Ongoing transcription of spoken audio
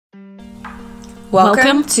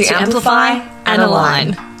Welcome to Amplify and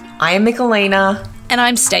Align. I am Michelina. And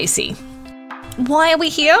I'm Stacey. Why are we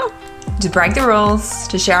here? To break the rules,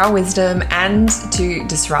 to share our wisdom, and to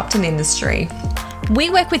disrupt an industry. We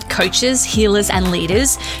work with coaches, healers, and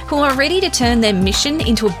leaders who are ready to turn their mission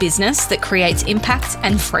into a business that creates impact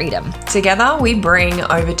and freedom. Together, we bring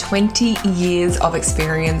over 20 years of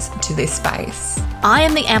experience to this space. I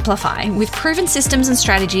am the Amplify, with proven systems and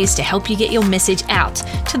strategies to help you get your message out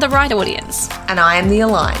to the right audience. And I am the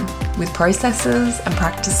Align, with processes and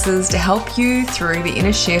practices to help you through the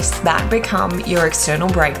inner shifts that become your external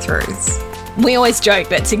breakthroughs. We always joke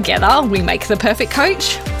that together we make the perfect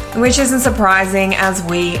coach. Which isn't surprising, as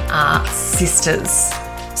we are sisters.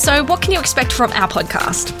 So what can you expect from our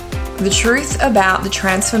podcast? The truth about the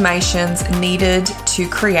transformations needed to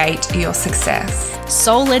create your success.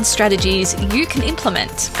 Soul-led strategies you can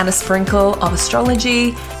implement. And a sprinkle of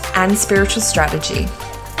astrology and spiritual strategy.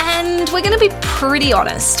 And we're going to be pretty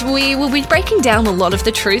honest. We will be breaking down a lot of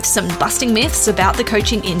the truths and busting myths about the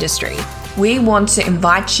coaching industry. We want to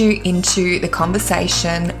invite you into the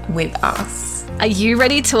conversation with us. Are you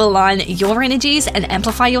ready to align your energies and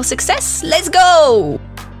amplify your success? Let's go!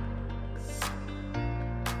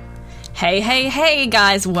 Hey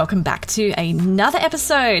guys, welcome back to another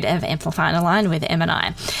episode of Amplify and Align with Em and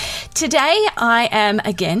I. Today I am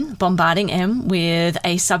again bombarding Em with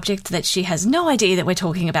a subject that she has no idea that we're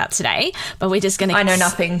talking about today, but we're just going to I know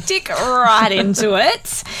nothing. Stick right into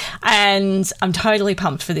it. And I'm totally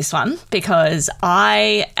pumped for this one because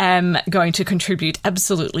I am going to contribute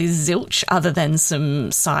absolutely zilch other than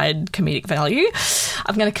some side comedic value.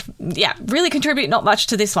 I'm going to, really contribute not much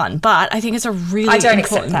to this one, but I think it's a really I don't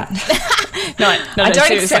important... accept that. No, I don't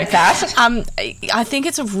seriously. accept that. I think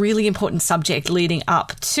it's a really important subject leading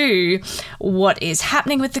up to what is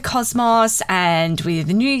happening with the cosmos and with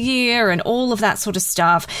the new year and all of that sort of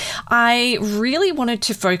stuff. I really wanted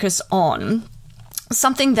to focus on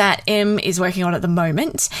something that Em is working on at the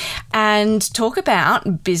moment and talk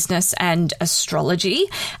about business and astrology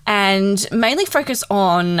and mainly focus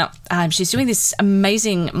on, she's doing this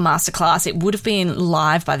amazing masterclass. It would have been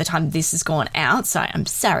live by the time this has gone out, so I'm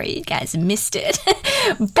sorry you guys missed it.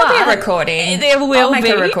 But there'll be a recording. I'll make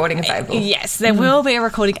a recording available. Yes, there will be a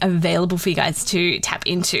recording available for you guys to tap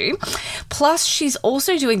into. Plus, she's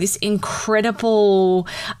also doing this incredible,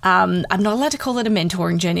 I'm not allowed to call it a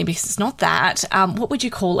mentoring journey because it's not that. What would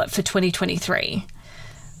you call it for 2023?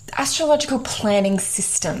 Astrological planning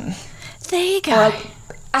system. There you go. Or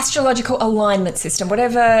astrological alignment system,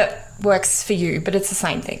 whatever works for you, but it's the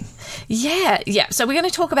same thing. Yeah. So we're going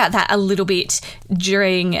to talk about that a little bit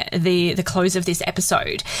during the close of this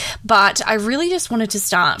episode. But I really just wanted to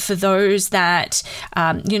start for those that,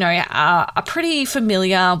 are pretty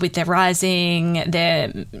familiar with their rising,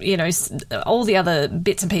 their, all the other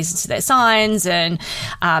bits and pieces to their signs and,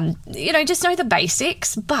 just know the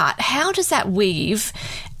basics. But how does that weave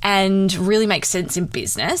and really make sense in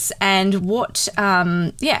business? And what,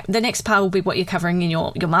 the next part will be what you're covering in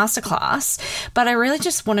your masterclass. But I really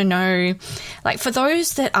just want to know, like, for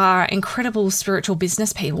those that are incredible spiritual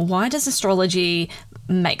business people, why does astrology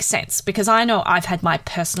make sense? Because I know I've had my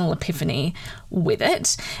personal epiphany with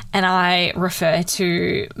it, and I refer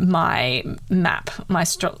to my map,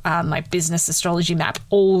 my business astrology map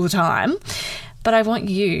all the time. But I want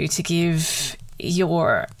you to give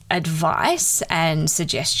your advice and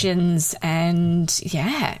suggestions and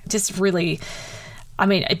just really,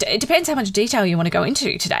 it depends how much detail you want to go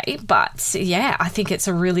into today, but I think it's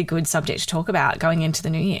a really good subject to talk about going into the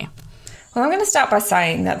new year. Well, I'm going to start by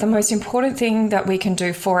saying that the most important thing that we can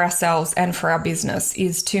do for ourselves and for our business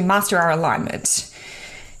is to master our alignment,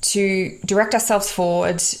 to direct ourselves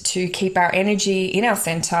forward, to keep our energy in our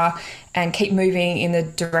center and keep moving in the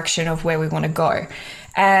direction of where we want to go.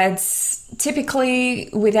 And typically,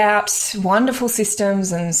 without wonderful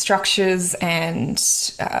systems and structures and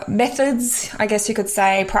methods, I guess you could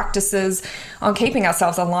say, practices on keeping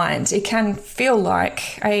ourselves aligned, it can feel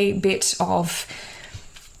like a bit of,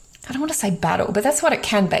 I don't want to say battle, but that's what it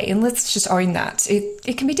can be. And let's just own that.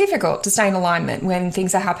 It can be difficult to stay in alignment when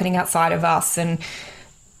things are happening outside of us and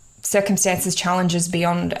circumstances, challenges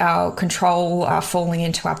beyond our control are falling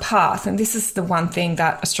into our path. And this is the one thing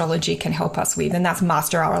that astrology can help us with, and that's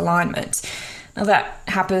master our alignment. Now, that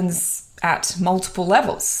happens at multiple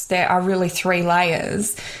levels. There are really 3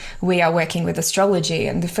 layers we are working with astrology.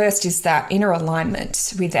 And the first is that inner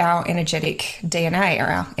alignment with our energetic DNA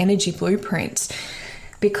or our energy blueprint.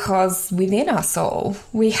 Because within our soul,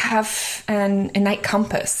 we have an innate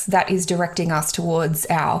compass that is directing us towards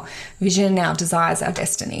our vision, our desires, our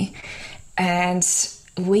destiny. And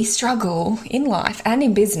we struggle in life and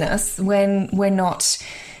in business when we're not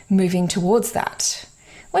moving towards that.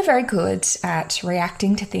 We're very good at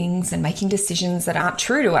reacting to things and making decisions that aren't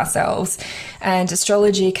true to ourselves. And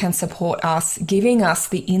astrology can support us, giving us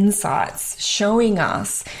the insights, showing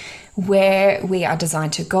us where we are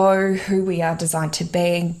designed to go, who we are designed to be,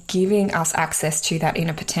 and giving us access to that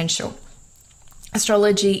inner potential.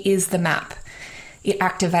 Astrology is the map. It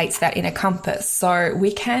activates that inner compass, so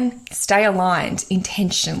we can stay aligned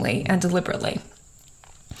intentionally and deliberately.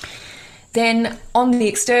 Then on the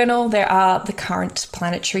external, there are the current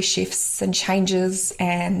planetary shifts and changes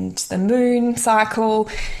and the moon cycle.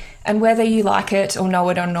 And whether you like it or know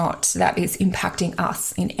it or not, that is impacting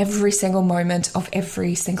us in every single moment of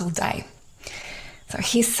every single day. So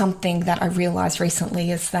here's something that I realized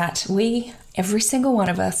recently is that every single one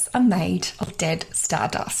of us, are made of dead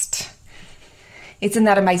stardust. Isn't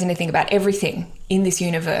that amazing to think about? Everything in this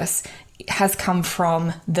universe has come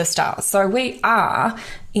from the stars. So we are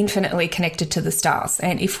infinitely connected to the stars.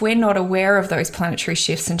 And if we're not aware of those planetary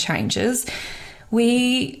shifts and changes,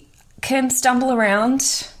 we can stumble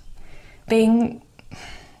around being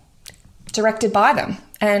directed by them.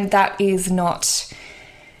 And that is not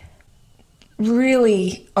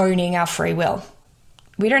really owning our free will.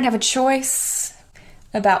 We don't have a choice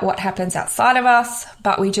about what happens outside of us,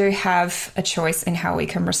 but we do have a choice in how we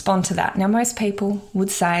can respond to that. Now, most people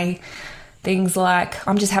would say things like,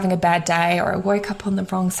 I'm just having a bad day, or I woke up on the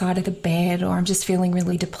wrong side of the bed, or I'm just feeling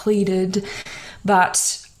really depleted.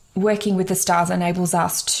 But working with the stars enables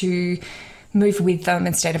us to move with them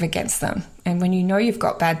instead of against them. And when you know you've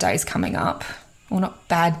got bad days coming up, well, not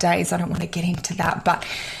bad days, I don't want to get into that, but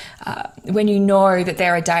when you know that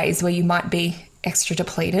there are days where you might be extra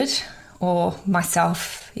depleted, or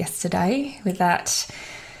myself yesterday with that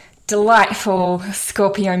delightful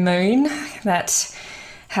Scorpio moon that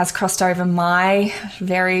has crossed over my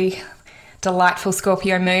very delightful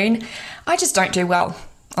Scorpio moon, I just don't do well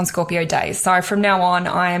on Scorpio days. So from now on,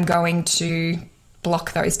 I am going to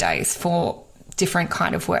block those days for different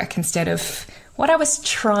kind of work instead of what I was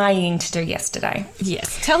trying to do yesterday.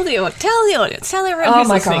 Yes, tell the audience, tell everyone who's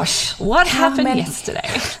listening. Gosh. What happened yesterday?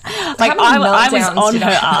 Like I was on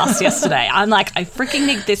her ass yesterday. I'm like, I freaking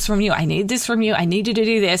need this from you. I need this from you. I need you to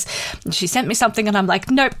do this. And she sent me something and I'm like,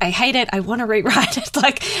 nope, I hate it. I want to rewrite it.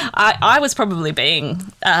 Like I was probably being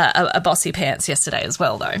a bossy pants yesterday as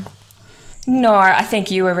well, though. No, I think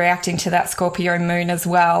you were reacting to that Scorpio moon as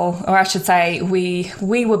well. Or I should say we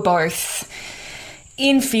were both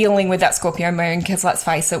in feeling with that Scorpio moon, because let's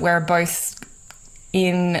face it, we're both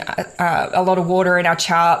in a lot of water in our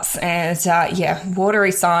charts, and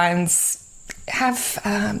watery signs have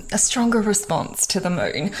a stronger response to the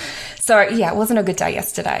moon. So it wasn't a good day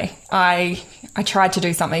yesterday. I tried to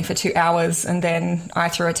do something for 2 hours and then I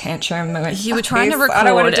threw a tantrum and went, you were trying to record I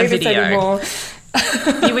don't want to do a video. This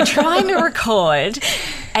anymore. You were trying to record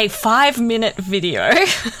a 5-minute video.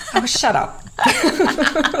 Oh, shut up.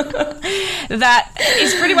 That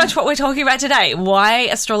is pretty much what we're talking about today. Why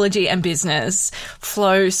astrology and business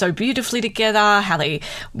flow so beautifully together, how they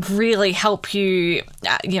really help you,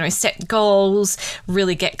 set goals,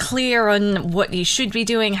 really get clear on what you should be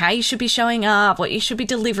doing, how you should be showing up, what you should be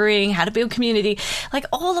delivering, how to build community, like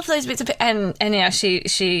all of those bits of and now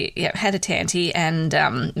she had a tanty and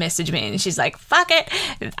messaged me and she's like, fuck it,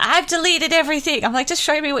 I've deleted everything. I'm like, just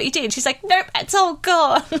show me what you did. She's like, nope, it's all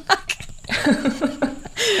gone. Not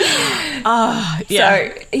a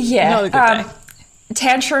good day.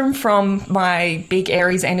 Tantrum from my big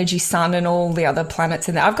Aries energy sun and all the other planets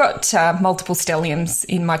in there. I've got multiple stelliums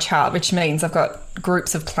in my chart, which means I've got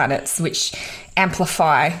groups of planets which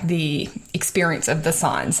amplify the experience of the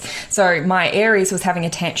signs. So my Aries was having a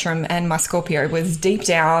tantrum and my Scorpio was deep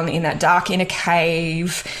down in that dark inner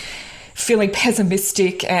cave, feeling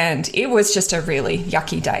pessimistic, and it was just a really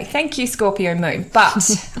yucky day. Thank you, Scorpio moon. But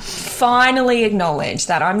finally acknowledge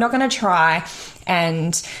that I'm not going to try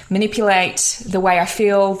and manipulate the way I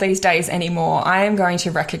feel these days anymore. I am going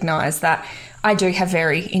to recognize that I do have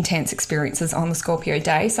very intense experiences on the Scorpio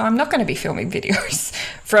day, so I'm not going to be filming videos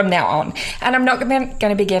from now on. And I'm not going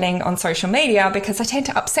to be getting on social media because I tend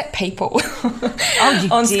to upset people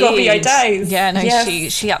on Scorpio days. Yeah, no,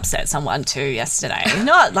 yes. She upset someone too yesterday.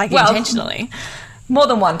 Not intentionally. More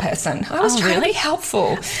than one person. I was trying to be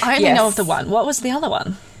helpful. I only know of the one. What was the other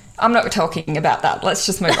one? I'm not talking about that. Let's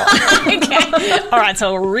just move on. Okay. All right,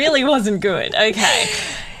 so it really wasn't good. Okay.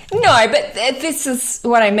 No, but this is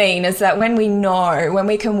what I mean, is that when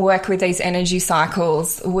we can work with these energy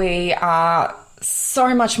cycles, we are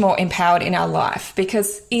so much more empowered in our life,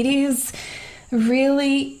 because it is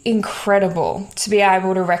really incredible to be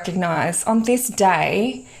able to recognize on this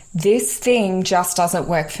day this thing just doesn't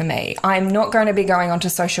work for me. I'm not going to be going onto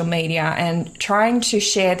social media and trying to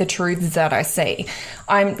share the truths that I see.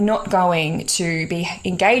 I'm not going to be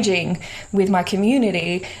engaging with my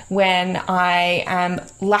community when I am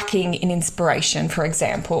lacking in inspiration, for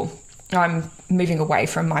example. I'm moving away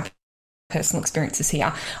from my personal experiences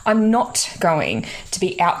here. I'm not going to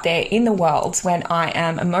be out there in the world when I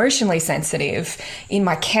am emotionally sensitive in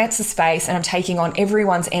my Cancer space and I'm taking on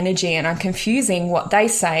everyone's energy and I'm confusing what they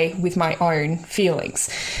say with my own feelings.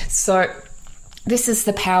 So this is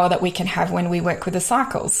the power that we can have when we work with the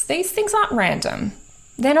cycles. These things aren't random.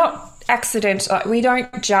 They're not accidental. We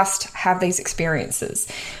don't just have these experiences.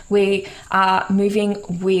 We are moving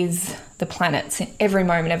with the planets in every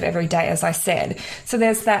moment of every day, as I said. So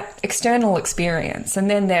there's that external experience, and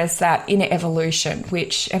then there's that inner evolution,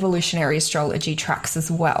 which evolutionary astrology tracks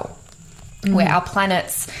as well, where our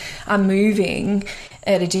planets are moving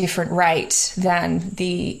at a different rate than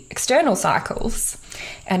the external cycles.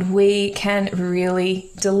 And we can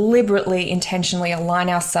really deliberately, intentionally align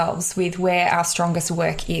ourselves with where our strongest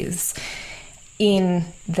work is in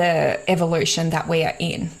the evolution that we are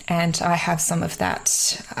in. And I have some of that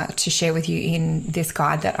to share with you in this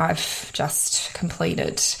guide that I've just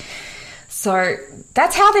completed. So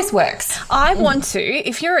that's how this works. I want to,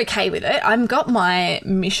 if you're okay with it, I've got my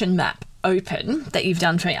mission map open that you've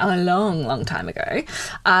done for me a long, long time ago.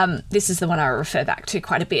 This is the one I refer back to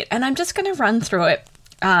quite a bit. And I'm just going to run through it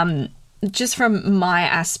just from my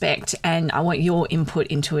aspect, and I want your input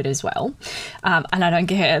into it as well. And I don't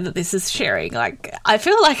care that this is sharing. Like, I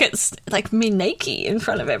feel like it's like me naked in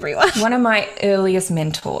front of everyone. One of my earliest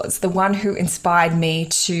mentors, the one who inspired me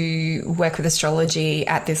to work with astrology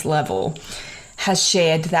at this level, has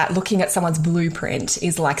shared that looking at someone's blueprint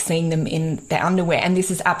is like seeing them in their underwear. And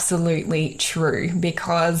this is absolutely true,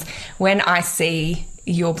 because when I see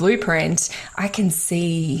your blueprint, I can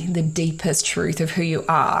see the deepest truth of who you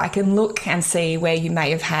are. I can look and see where you may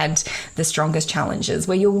have had the strongest challenges,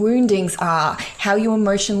 where your woundings are, how you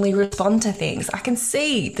emotionally respond to things. I can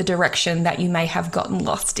see the direction that you may have gotten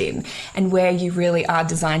lost in and where you really are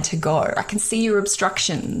designed to go. I can see your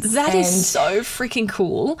obstructions. That is so freaking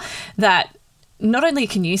cool that not only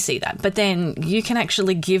can you see that, but then you can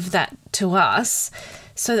actually give that to us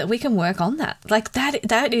so that we can work on that. Like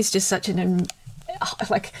that is just such an,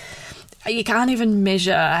 like, you can't even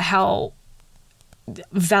measure how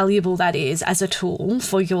valuable that is as a tool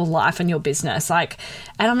for your life and your business. Like,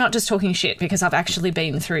 and I'm not just talking shit, because I've actually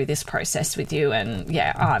been through this process with you, and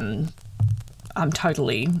yeah, I'm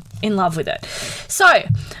totally in love with it. So,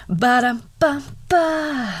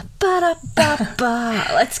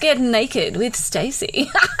 let's get naked with Stacey.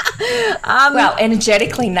 Well,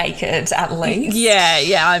 energetically naked, at least.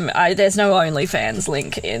 Yeah. There's no OnlyFans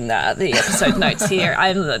link in the episode notes here.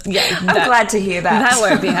 I'm glad to hear that. That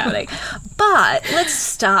won't be happening. But let's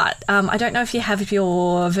start. I don't know if you have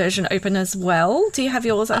your version open as well. Do you have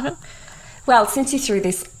yours open? Well, since you threw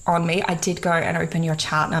this on me, I did go and open your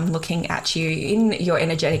chart, and I'm looking at you in your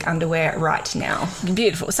energetic underwear right now.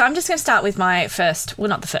 Beautiful. So I'm just going to start with my first, well,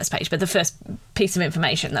 not the first page, but the first piece of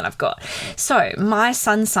information that I've got. So my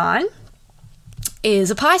sun sign is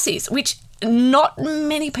a Pisces, which not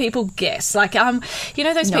many people guess. Like, you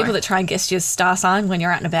know those people that try and guess your star sign when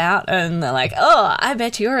you're out and about, and they're like, oh, I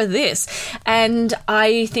bet you're this. And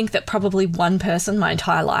I think that probably one person my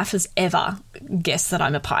entire life has ever guessed that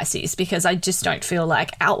I'm a Pisces, because I just don't feel like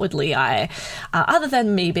outwardly other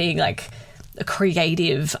than me being like a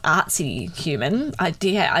creative, artsy human, I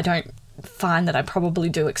don't find that I probably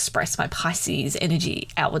do express my Pisces energy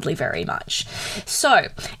outwardly very much. So,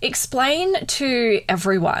 explain to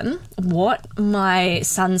everyone what my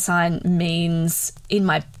sun sign means in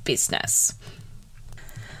my business.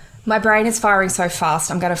 My brain is firing so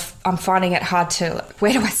fast. I'm finding it hard to.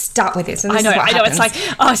 Where do I start with this? And this I know. happens. It's like,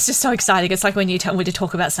 it's just so exciting. It's like when you tell me to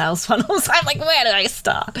talk about sales funnels. I'm like, where do I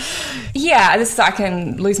start? Yeah, I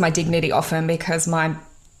can lose my dignity often, because my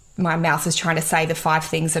mouth is trying to say the 5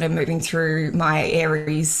 things that are moving through my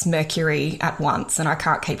Aries Mercury at once, and I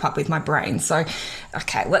can't keep up with my brain. So,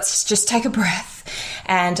 okay, let's just take a breath.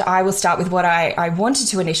 And I will start with what I wanted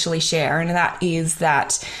to initially share, and that is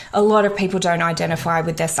that a lot of people don't identify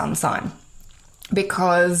with their sun sign,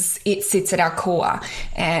 because it sits at our core.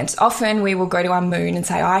 And often we will go to our moon and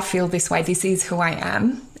say, I feel this way, this is who I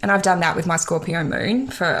am. And I've done that with my Scorpio moon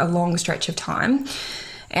for a long stretch of time.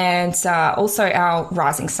 And also our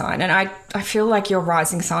rising sign. And I feel like your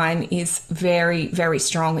rising sign is very, very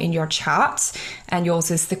strong in your chart. And yours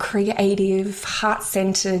is the creative,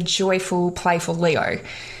 heart-centered, joyful, playful Leo.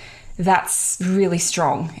 That's really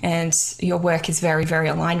strong. And your work is very, very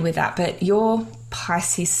aligned with that. But your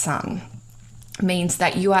Pisces sun means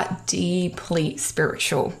that you are deeply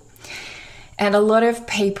spiritual. And a lot of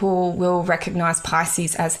people will recognize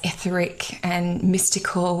Pisces as etheric and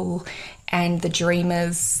mystical and the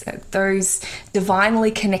dreamers, those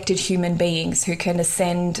divinely connected human beings who can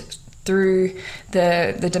ascend through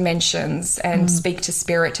the dimensions and speak to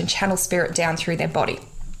spirit and channel spirit down through their body.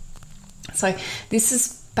 So this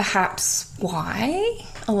is perhaps why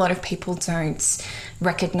a lot of people don't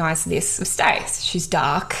recognize this with Stace. She's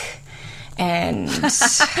dark and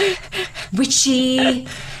witchy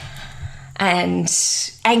and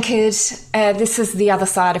anchored. This is the other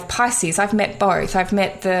side of Pisces. I've met both. I've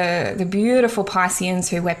met the beautiful Pisceans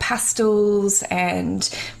who wear pastels and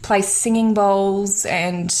play singing bowls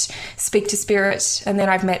and speak to spirit. And then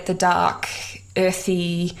I've met the dark,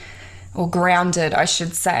 earthy, or grounded, I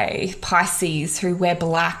should say, Pisces who wear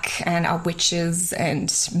black and are witches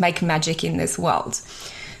and make magic in this world.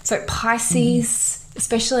 So Pisces,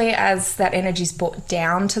 especially as that energy is brought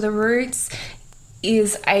down to the roots,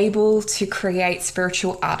 is able to create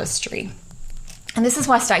spiritual artistry. And this is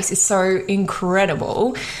why Stace is so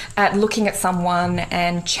incredible at looking at someone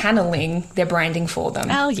and channeling their branding for them.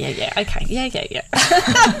 Oh, yeah. Okay. Yeah.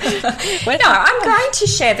 No, I'm going to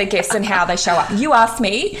share the gifts and how they show up. You asked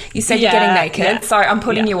me, you said you're getting naked, so I'm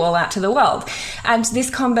putting you all out to the world. And this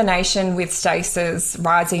combination with Stace's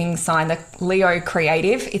rising sign, the Leo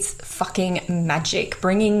creative, it's fucking magic.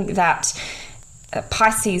 Bringing that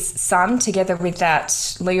Pisces sun together with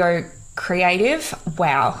that Leo creative,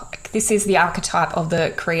 wow, this is the archetype of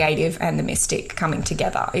the creative and the mystic coming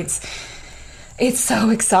together. It's so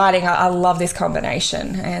exciting. I love this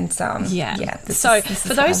combination. And for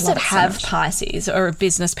those that have Pisces or are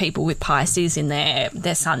business people with Pisces in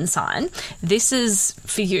their sun sign, this is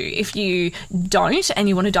for you. If you don't and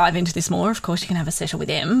you want to dive into this more, of course you can have a session with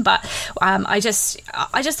them. But I just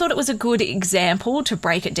thought it was a good example to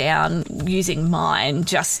break it down using mine,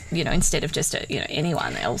 just instead of just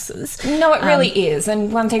anyone else's. No, it really is.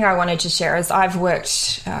 And one thing I wanted to share is I've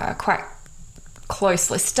worked quite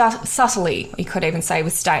closely, subtly, you could even say,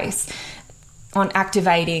 with Stace on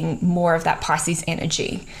activating more of that Pisces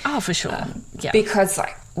energy. Oh, for sure. Because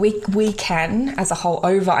we can, as a whole,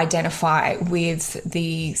 over-identify with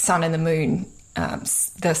the sun and the moon,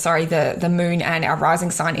 the moon and our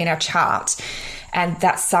rising sign in our chart. And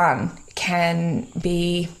that sun can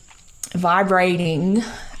be vibrating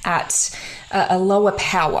at a lower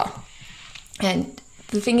power. And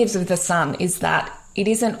the thing is with the sun is that it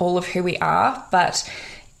isn't all of who we are, but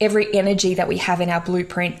every energy that we have in our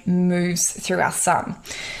blueprint moves through our sun.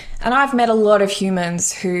 And I've met a lot of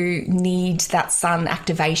humans who need that sun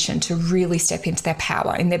activation to really step into their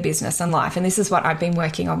power in their business and life. And this is what I've been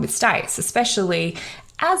working on with Stace, especially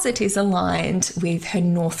as it is aligned with her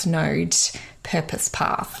North Node purpose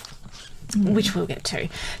path, which we'll get to.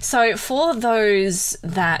 So for those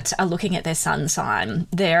that are looking at their sun sign,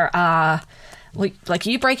 there are, like,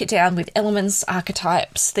 you break it down with elements,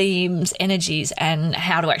 archetypes, themes, energies, and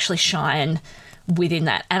how to actually shine within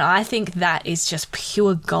that. And I think that is just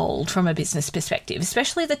pure gold from a business perspective,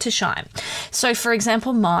 especially the to shine. So, for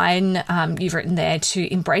example, mine, you've written there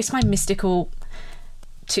to embrace my mystical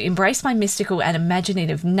and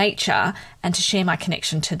imaginative nature and to share my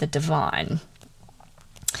connection to the divine.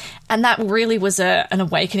 And that really was an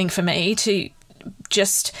awakening for me to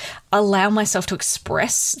just allow myself to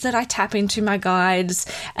express that I tap into my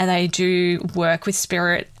guides and I do work with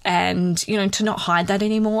spirit, and to not hide that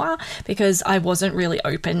anymore, because I wasn't really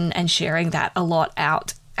open and sharing that a lot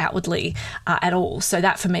outwardly at all. So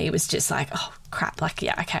that for me was just like, oh crap, like,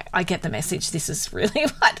 yeah, okay, I get the message. This is really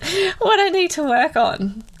what I need to work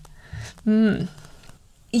on.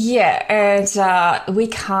 Yeah, and we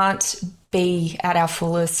can't be at our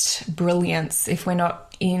fullest brilliance if we're not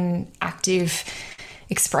in active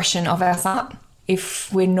expression of our sun,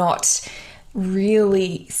 if we're not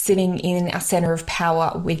really sitting in our center of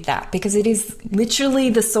power with that, because it is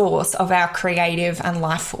literally the source of our creative and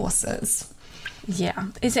life forces. Yeah.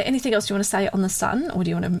 Is there anything else you want to say on the sun, or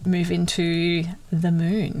do you want to move into the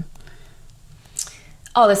moon?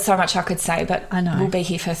 Oh, there's so much I could say, but I know we'll be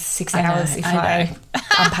here for 6 hours if I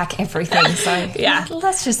unpack everything. So yeah,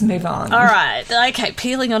 let's just move on. All right. Okay,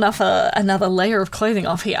 peeling off another layer of clothing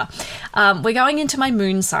off here. We're going into my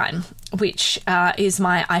moon sign, which is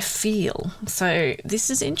my I feel. So this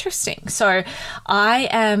is interesting. So I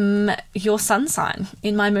am your sun sign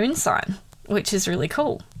in my moon sign, which is really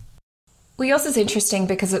cool. Well, yours is interesting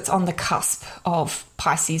because it's on the cusp of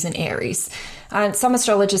Pisces and Aries. And some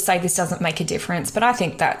astrologers say this doesn't make a difference, but I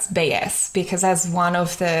think that's BS, because as one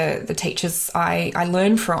of the teachers I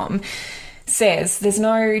learned from says, there's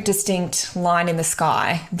no distinct line in the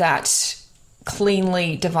sky that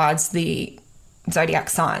cleanly divides the zodiac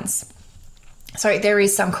signs. So there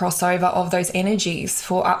is some crossover of those energies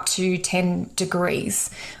for up to 10 degrees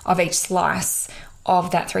of each slice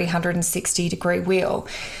of that 360-degree wheel.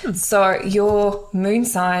 So your moon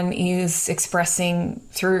sign is expressing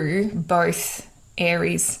through both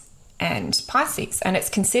Aries and Pisces, and it's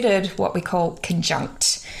considered what we call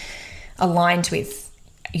conjunct, aligned with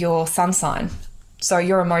your sun sign. So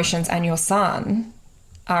your emotions and your sun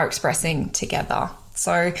are expressing together.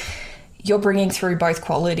 So you're bringing through both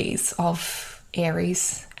qualities of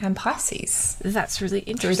Aries and Pisces. That's really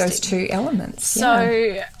interesting. Through those two elements.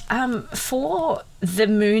 So for the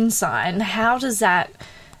moon sign, how does that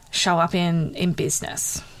show up in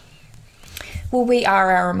business? Well, we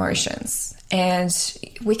are our emotions, and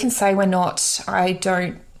we can say we're not. I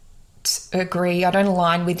don't agree. I don't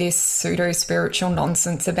align with this pseudo-spiritual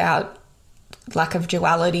nonsense about lack of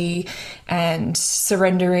duality and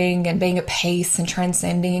surrendering and being at peace and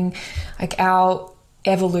transcending. Like, our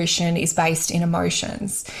evolution is based in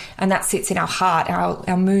emotions, and that sits in our heart.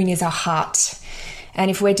 Our moon is our heart. And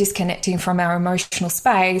if we're disconnecting from our emotional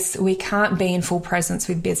space, we can't be in full presence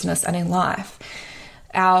with business and in life.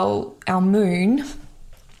 Our moon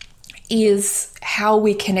is how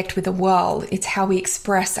we connect with the world. It's how we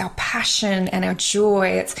express our passion and our joy.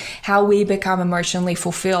 It's how we become emotionally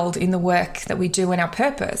fulfilled in the work that we do and our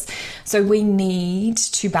purpose. So we need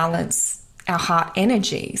to balance our heart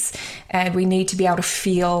energies, and we need to be able to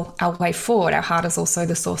feel our way forward. Our heart is also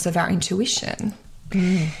the source of our intuition.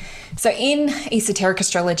 So in esoteric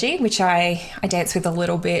astrology, which I dance with a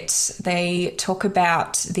little bit, they talk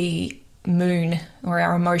about the moon or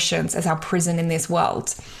our emotions as our prison in this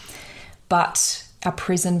world. But our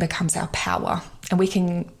prison becomes our power, and we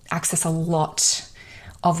can access a lot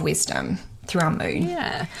of wisdom through our moon.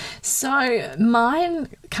 Yeah. So mine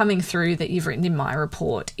coming through that you've written in my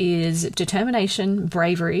report is determination,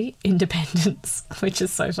 bravery, independence, which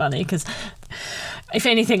is so funny because if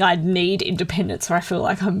anything, I need independence, or I feel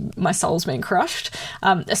like my soul's been crushed.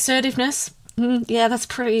 Assertiveness. Yeah, that's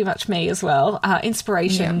pretty much me as well.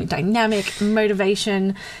 Inspiration, dynamic,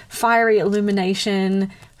 motivation, fiery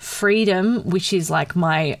illumination, freedom, which is like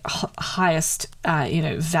my highest,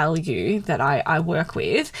 value that I work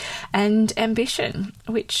with, and ambition,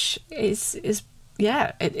 which is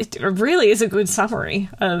it really is a good summary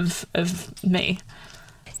of me.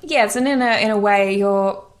 Yes, and in a way,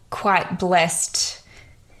 you're quite blessed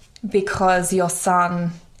because your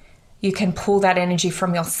sun. You can pull that energy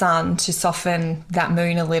from your sun to soften that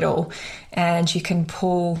moon a little, and you can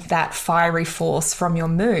pull that fiery force from your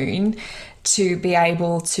moon to be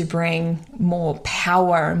able to bring more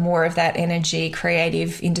power and more of that energy,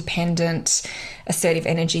 creative, independent, assertive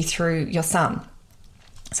energy through your sun.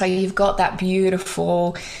 So you've got that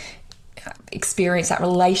beautiful experience, that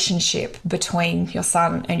relationship between your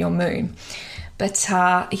sun and your moon. But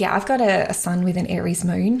I've got a sun with an Aries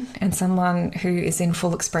moon, and someone who is in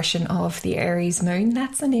full expression of the Aries moon.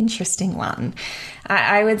 That's an interesting one.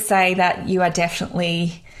 I would say that you are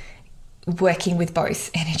definitely working with both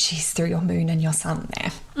energies through your moon and your sun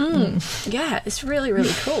there. Yeah, it's really,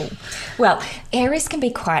 really cool. Well, Aries can be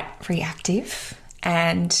quite reactive,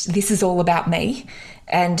 and this is all about me,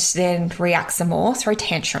 and then react some more, throw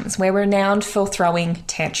tantrums. We're renowned for throwing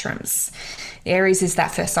tantrums. Aries is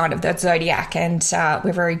that first sign of the zodiac, and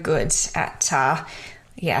we're very good at,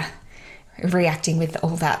 reacting with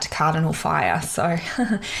all that cardinal fire. So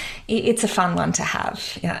it's a fun one to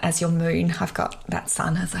have as your moon. I've got that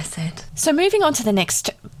sun, as I said. So moving on to the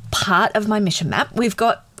next part of my mission map, we've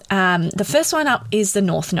got the first one up is the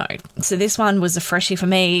North Node. So this one was a freshie for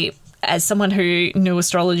me. As someone who knew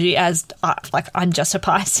astrology as, I'm just a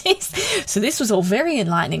Pisces. So this was all very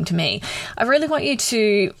enlightening to me. I really want you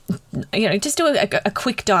to, just do a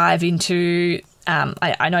quick dive into,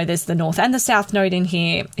 I know there's the North and the South Node in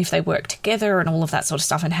here, if they work together and all of that sort of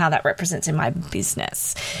stuff, and how that represents in my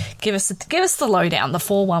business. Give us the lowdown, the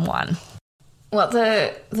 411. Well,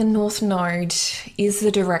 the North Node is the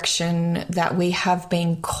direction that we have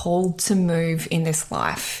been called to move in this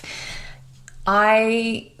life.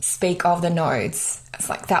 I speak of the nodes as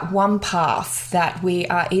like that one path that we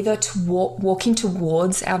are either walking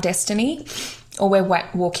towards our destiny, or we're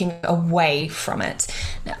walking away from it.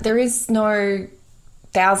 Now, there is no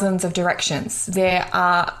thousands of directions. There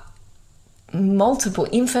are multiple,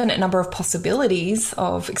 infinite number of possibilities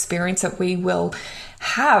of experience that we will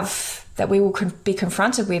have, that we will be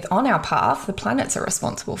confronted with on our path. The planets are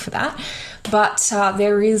responsible for that. But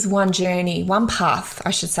there is one journey, one path,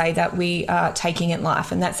 I should say, that we are taking in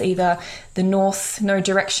life, and that's either the North Node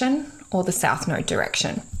direction or the South Node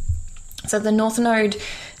direction. So the North Node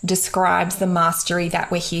describes the mastery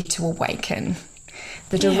that we're here to awaken.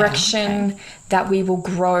 the direction that we will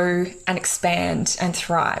grow and expand and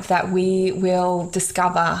thrive, that we will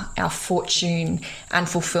discover our fortune and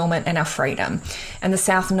fulfillment and our freedom. And the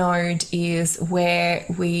South Node is where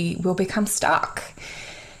we will become stuck,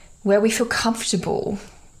 where we feel comfortable,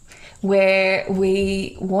 where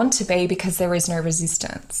we want to be because there is no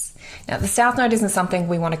resistance. Now, the South Node isn't something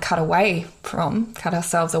we want to cut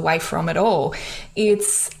ourselves away from at all.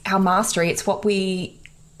 It's our mastery. It's what we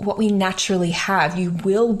naturally have. You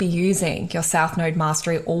will be using your South Node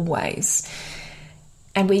mastery always.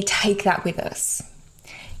 And we take that with us.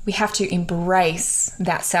 We have to embrace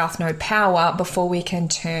that South Node power before we can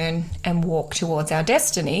turn and walk towards our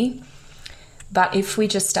destiny. But if we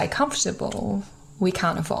just stay comfortable, we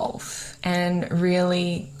can't evolve. And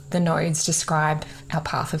really, the nodes describe our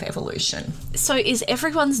path of evolution. So is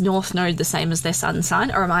everyone's North Node the same as their sun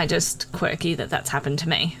sign, or am I just quirky that that's happened to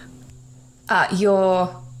me?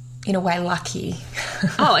 You're in a way lucky.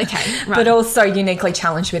 Oh, okay. Right. But also uniquely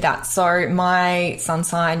challenged with that. So my sun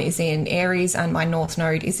sign is in Aries and my North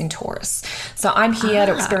Node is in Taurus. So I'm here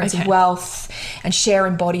to experience wealth and share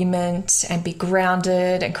embodiment and be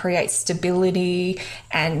grounded and create stability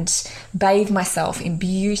and bathe myself in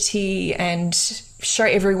beauty and show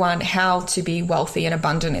everyone how to be wealthy and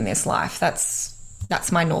abundant in this life.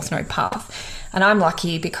 That's my North Node path. And I'm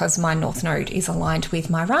lucky because my North Node is aligned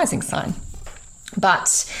with my rising sign.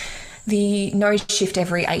 But the nodes shift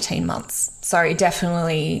every 18 months. So it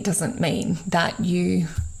definitely doesn't mean that you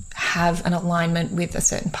have an alignment with a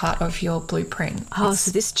certain part of your blueprint. Oh,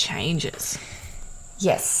 so this changes.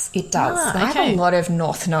 Yes, it does. I have a lot of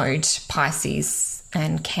North Node Pisces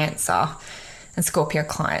and Cancer and Scorpio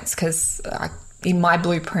clients because in my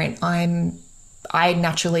blueprint, I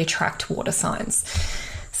naturally attract water signs.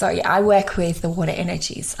 So yeah, I work with the water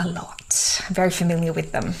energies a lot. I'm very familiar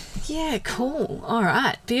with them. Yeah, cool. All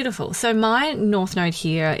right, beautiful. So my North Node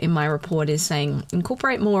here in my report is saying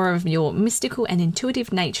incorporate more of your mystical and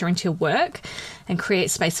intuitive nature into your work and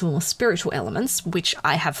create space for more spiritual elements, which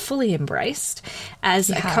I have fully embraced. As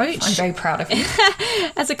a coach, I'm very proud of you.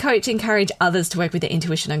 As a coach, encourage others to work with their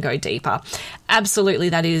intuition and go deeper. Absolutely,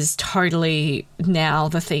 that is totally now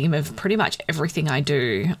the theme of pretty much everything I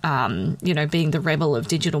do. Being the rebel of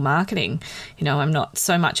digital marketing, I'm not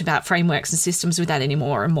so much about frameworks and systems with that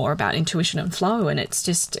anymore and more about intuition and flow. And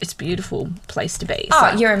it's a beautiful place to be.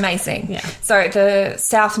 Oh, you're amazing. Yeah. So the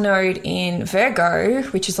South Node in Virgo,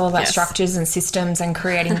 which is all about structures and systems and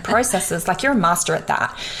creating processes, like you're a master at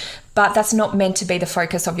that. But that's not meant to be the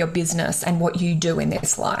focus of your business and what you do in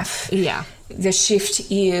this life. Yeah. The shift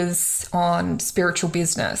is on spiritual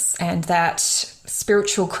business and that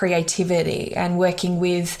spiritual creativity and working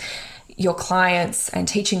with your clients and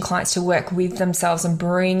teaching clients to work with themselves and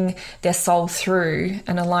bring their soul through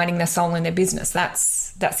and aligning their soul in their business.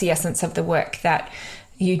 That's the essence of the work that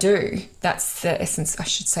you do. That's the essence, I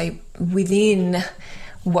should say, within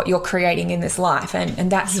what you're creating in this life.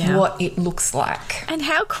 And that's what it looks like. And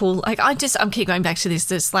how cool. I'm keep going back to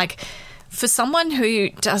this. It's like, for someone who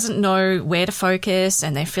doesn't know where to focus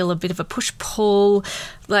and they feel a bit of a push-pull,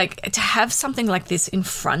 like to have something like this in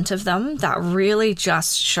front of them that really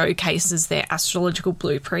just showcases their astrological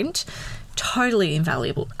blueprint, totally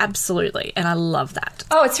invaluable. Absolutely. And I love that.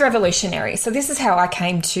 Oh, it's revolutionary. So this is how I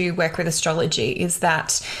came to work with astrology, is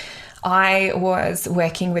that I was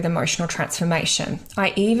working with emotional transformation.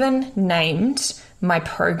 I even named my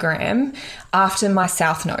program after my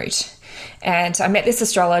South Node. And I met this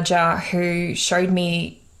astrologer who showed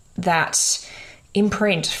me that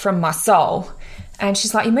imprint from my soul. And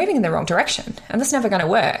she's like, you're moving in the wrong direction. And that's never going to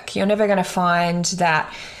work. You're never going to find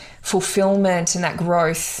that fulfillment and that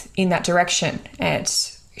growth in that direction. And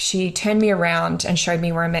she turned me around and showed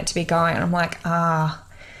me where I'm meant to be going. And I'm like,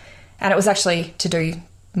 And it was actually to do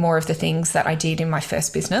more of the things that I did in my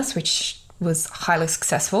first business, which was highly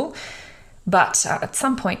successful. But at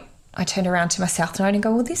some point, I turned around to my South Node and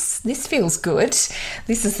go, well, this feels good.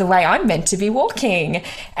 This is the way I'm meant to be walking.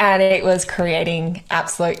 And it was creating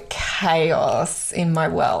absolute chaos in my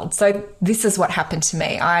world. So this is what happened to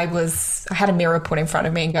me. I had a mirror put in front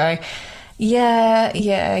of me and go, yeah,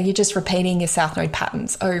 you're just repeating your South Node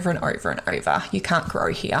patterns over and over and over. You can't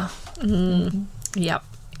grow here. Yep.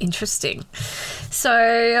 Interesting.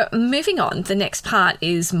 So moving on, the next part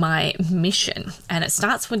is my mission, and it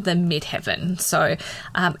starts with the midheaven. So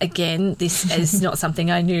again, this is not something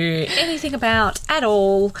I knew anything about at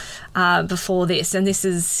all before this. And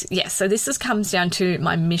this comes down to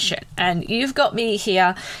my mission. And you've got me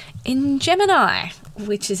here in Gemini,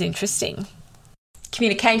 which is interesting.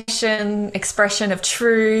 Communication, expression of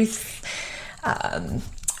truth,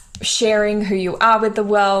 sharing who you are with the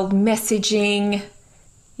world, messaging.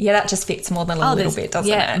 Yeah, that just fits more than a little bit,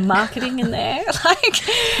 doesn't it? Marketing in there.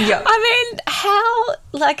 Yeah. I mean,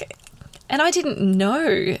 how, and I didn't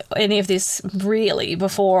know any of this really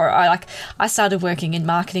before I started working in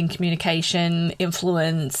marketing, communication,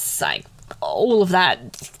 influence, all of that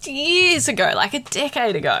years ago, a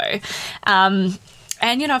decade ago. And,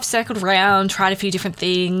 I've circled around, tried a few different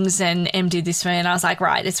things, and Em did this for me, and I was like,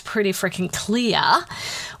 right, it's pretty freaking clear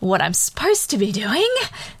what I'm supposed to be doing.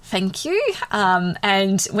 Thank you.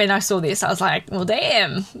 And when I saw this, I was like, well,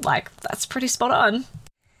 damn, that's pretty spot on.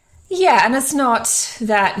 Yeah, and it's not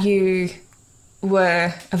that you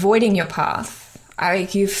were avoiding your path.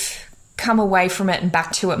 You've come away from it and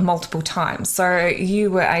back to it multiple times. So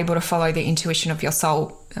you were able to follow the intuition of your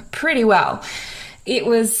soul pretty well. It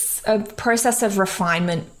was a process of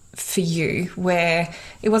refinement for you where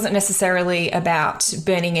it wasn't necessarily about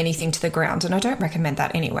burning anything to the ground. And I don't recommend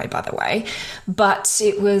that anyway, by the way. But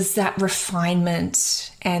it was that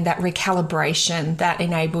refinement and that recalibration that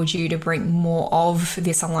enabled you to bring more of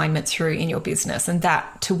this alignment through in your business. And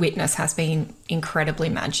that to witness has been incredibly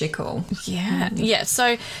magical. Yeah. Yeah.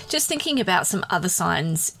 So just thinking about some other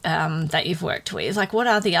signs that you've worked with, what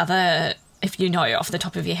are the other, if you know off the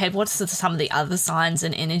top of your head, what's some of the other signs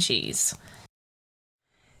and energies?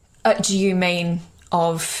 Do you mean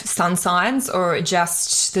of sun signs or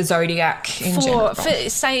just the zodiac in general?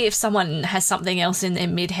 Say if someone has something else in their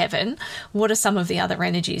midheaven, what are some of the other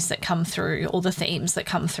energies that come through, or the themes that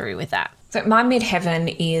come through with that? So my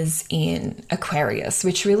midheaven is in Aquarius,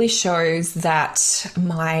 which really shows that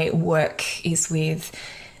my work is with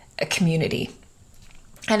a community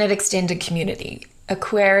and an extended community.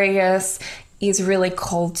 Aquarius is really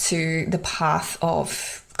called to the path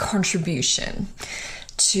of contribution,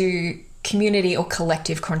 to community or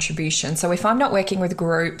collective contribution. So if I'm not working with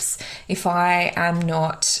groups, if I am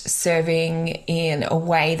not serving in a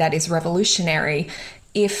way that is revolutionary,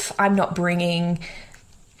 if I'm not bringing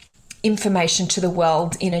information to the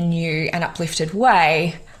world in a new and uplifted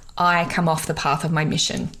way, I come off the path of my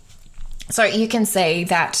mission. So you can see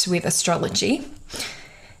that with astrology,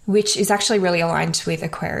 which is actually really aligned with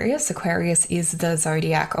Aquarius. Aquarius is the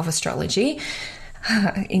zodiac of astrology.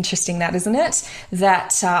 Interesting that, isn't it?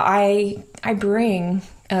 That I bring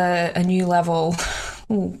a new level,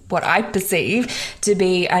 what I perceive to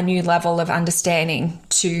be a new level of understanding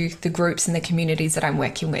to the groups and the communities that I'm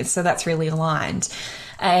working with. So that's really aligned.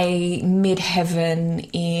 A midheaven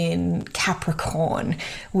in Capricorn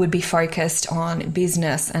would be focused on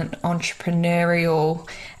business and entrepreneurial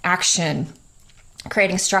action,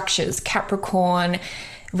 creating structures. Capricorn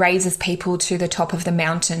raises people to the top of the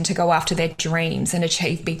mountain to go after their dreams and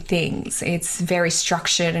achieve big things. It's very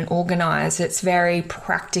structured and organized. It's very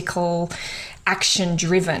practical, action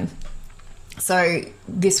driven. So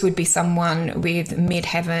this would be someone with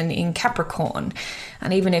midheaven in Capricorn.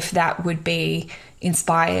 And even if that would be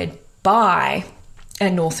inspired by a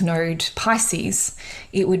North Node Pisces,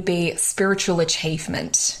 it would be spiritual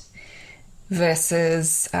achievement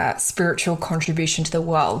versus spiritual contribution to the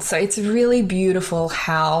world. So it's really beautiful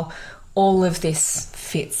how all of this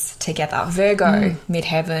fits together. Virgo,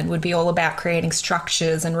 midheaven, would be all about creating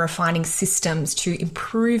structures and refining systems to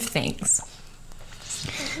improve things.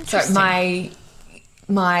 So my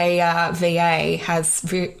VA has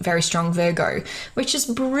very strong Virgo, which is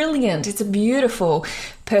brilliant. It's a beautiful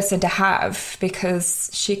person to have because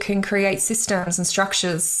she can create systems and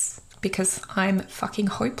structures, because I'm fucking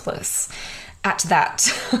hopeless at that.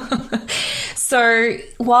 So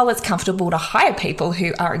while it's comfortable to hire people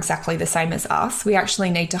who are exactly the same as us, we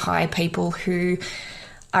actually need to hire people who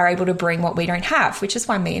are able to bring what we don't have, which is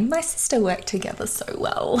why me and my sister work together so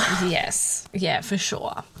well. Yes. Yeah, for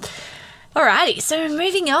sure. Alrighty, so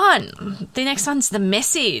moving on. The next one's the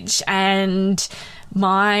message, and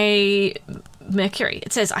my Mercury.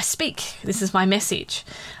 It says, I speak. This is my message.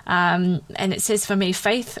 And it says for me,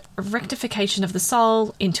 faith, rectification of the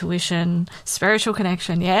soul, intuition, spiritual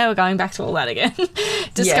connection. Yeah, we're going back to all that again.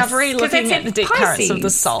 Discovery, yes, looking at the deep currents of the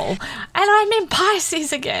soul. And I'm in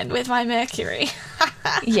Pisces again with my Mercury.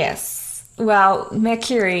 Yes. Well,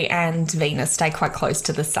 Mercury and Venus stay quite close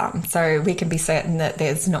to the sun, so we can be certain that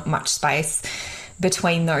there's not much space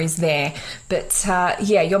between those there. But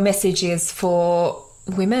yeah, your message is for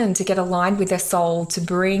women to get aligned with their soul, to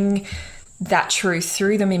bring that truth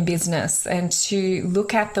through them in business, and to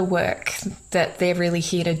look at the work that they're really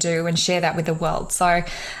here to do and share that with the world. So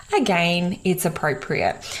again, it's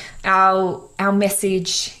appropriate. Our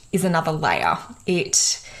message is another layer.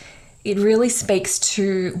 It really speaks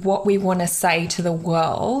to what we want to say to the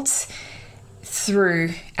world through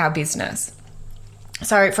our business.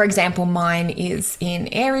 So, for example, mine is in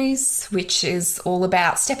Aries, which is all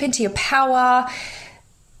about step into your power,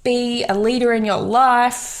 be a leader in your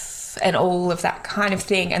life and all of that kind of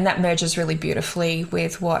thing. And that merges really beautifully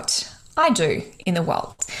with what I do in the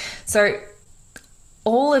world. So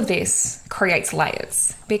all of this creates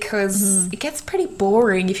layers, because it gets pretty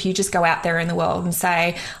boring if you just go out there in the world and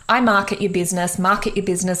say, I market your business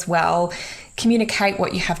well, communicate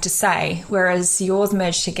what you have to say, whereas yours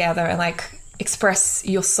merge together and like express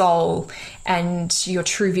your soul and your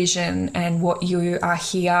true vision and what you are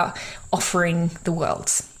here offering the world.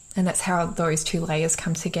 And that's how those two layers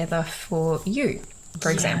come together for you, for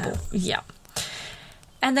example. Yeah.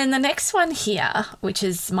 And then the next one here, which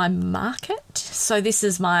is my market. So this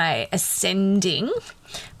is my ascending,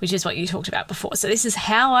 which is what you talked about before. So this is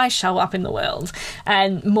how I show up in the world.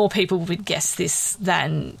 And more people would guess this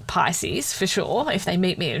than Pisces, for sure, if they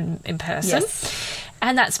meet me in person. Yes.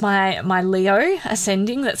 And that's my Leo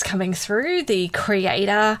ascending that's coming through, the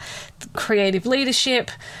creator, creative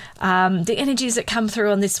leadership. The energies that come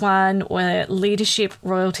through on this one were leadership,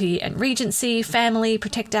 royalty and regency, family,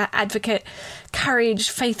 protector, advocate, courage,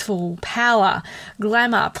 faithful, power,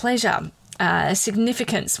 glamour, pleasure,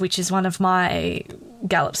 significance, which is one of my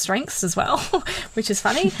Gallup strengths as well, which is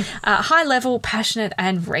funny, high level, passionate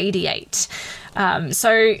and radiate.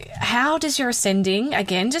 So how does your ascending,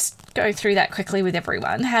 again, just go through that quickly with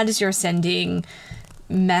everyone. How does your ascending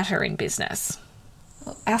matter in business?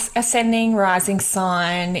 Ascending rising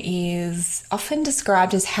sign is often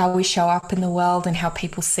described as how we show up in the world and how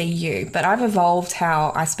people see you. But I've evolved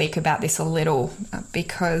how I speak about this a little,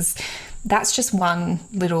 because that's just one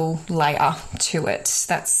little layer to it.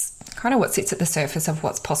 That's kind of what sits at the surface of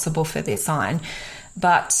what's possible for this sign.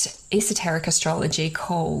 But esoteric astrology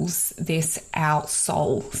calls this our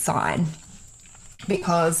soul sign,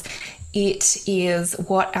 because it is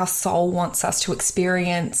what our soul wants us to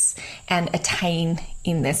experience and attain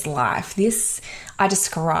in this life. This I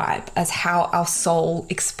describe as how our soul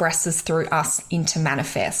expresses through us into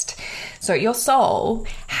manifest. So your soul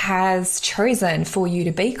has chosen for you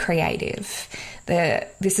to be creative.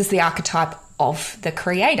 This is the archetype of the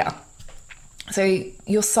creator. So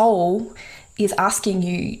your soul is asking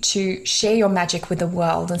you to share your magic with the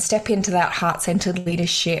world and step into that heart-centered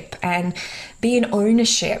leadership and be in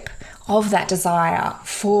ownership of that desire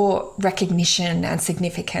for recognition and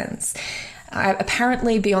significance.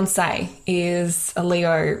 Apparently, Beyonce is a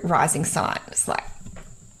Leo rising sign. It's like,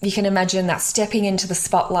 you can imagine that stepping into the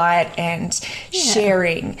spotlight and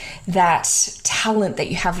sharing that talent that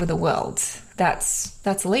you have with the world.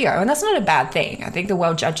 That's Leo, and that's not a bad thing. I think the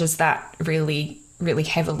world judges that really, really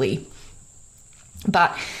heavily.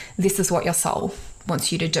 But this is what your soul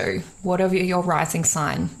wants you to do, whatever your rising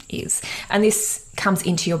sign is. And this comes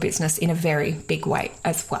into your business in a very big way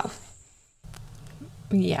as well.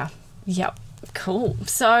 Yeah. Yep. Cool.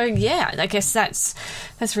 So yeah, I guess that's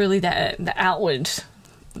really the outward,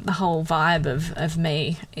 the whole vibe of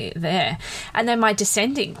me there. And then my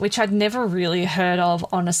descending, which I'd never really heard of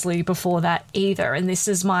honestly before that either. And this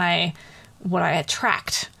is what I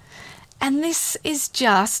attract. And this is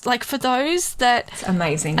just like, for those that it's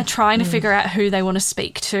amazing are trying to figure out who they want to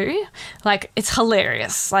speak to, like, it's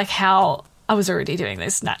hilarious, like how I was already doing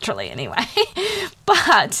this naturally anyway.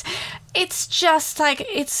 But it's just like,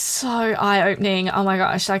 it's so eye-opening. Oh my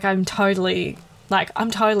gosh, like I'm totally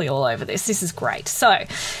all over this. This is great. So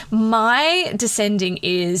my descending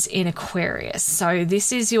is in Aquarius. So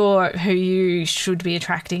this is who you should be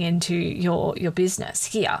attracting into your business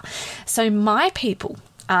here. So my people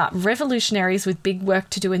are revolutionaries with big work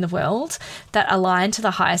to do in the world, that align to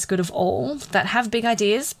the highest good of all, that have big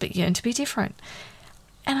ideas but yearn to be different.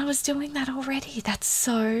 And I was doing that already. That's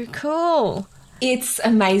so cool. It's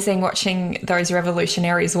amazing watching those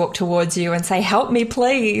revolutionaries walk towards you and say, help me,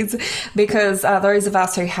 please. Because those of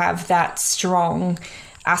us who have that strong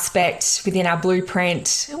aspect within our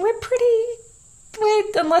blueprint,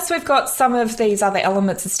 unless we've got some of these other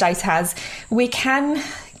elements that Stace has, we can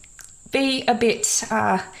be a bit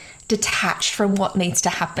detached from what needs to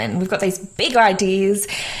happen. We've got these big ideas,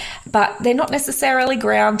 but they're not necessarily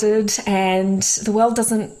grounded, and the world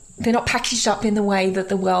they're not packaged up in the way that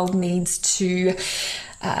the world needs to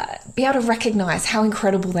be able to recognize how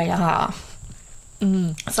incredible they are.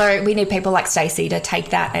 So we need people like Stacey to take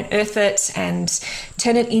that and earth it and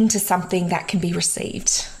turn it into something that can be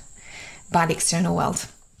received by the external world.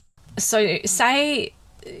 So say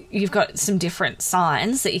you've got some different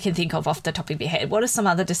signs that you can think of off the top of your head. What are some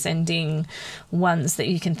other descending ones that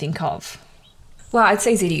you can think of? Well, it's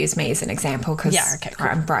easy to use me as an example because cool.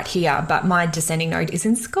 I'm right here, but my descending node is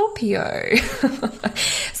in Scorpio.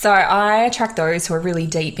 So I attract those who are really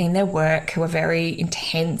deep in their work, who are very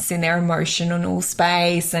intense in their emotional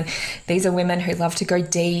space. And these are women who love to go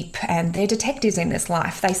deep, and they're detectives in this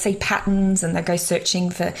life. They see patterns and they go searching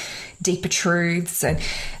for deeper truths. And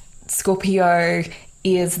Scorpio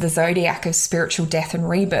is the zodiac of spiritual death and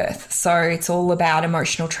rebirth. So it's all about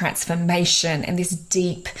emotional transformation and this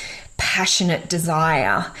deep, passionate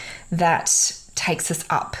desire that takes us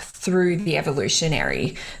up through the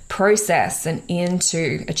evolutionary process and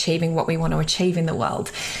into achieving what we want to achieve in the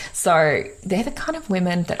world. So they're the kind of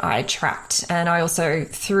women that I attract. And I also,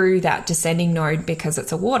 through that descending node, because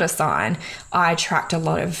it's a water sign, I attract a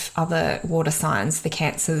lot of other water signs, the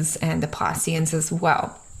Cancers and the Pisceans as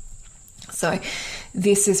well. So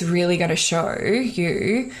this is really going to show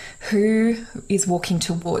you who is walking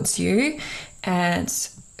towards you and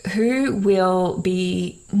who will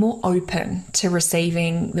be more open to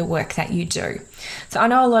receiving the work that you do. So I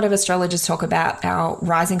know a lot of astrologers talk about our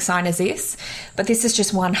rising sign as this, but this is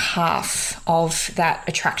just one half of that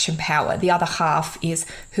attraction power. The other half is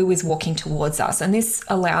who is walking towards us. And this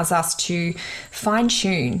allows us to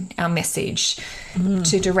fine-tune our message,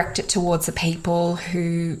 to direct it towards the people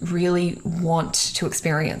who really want to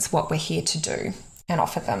experience what we're here to do and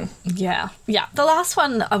offer them. Yeah. The last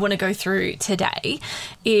one I want to go through today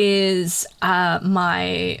is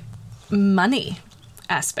my money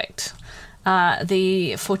aspect.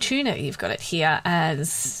 The Fortuna, you've got it here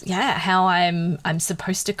as, how I'm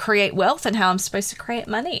supposed to create wealth and how I'm supposed to create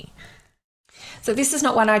money. So this is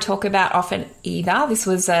not one I talk about often either. This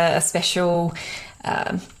was a special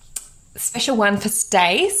one for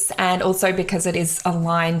Stace, and also because it is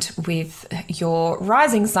aligned with your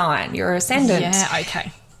rising sign, your ascendant. Yeah,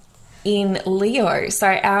 okay. In Leo. So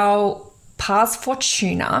our pars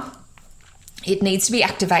fortuna, it needs to be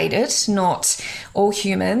activated. Not all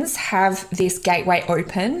humans have this gateway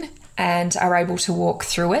open and are able to walk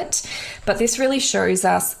through it. But this really shows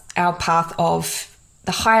us our path of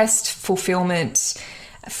the highest fulfillment,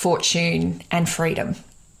 fortune, and freedom,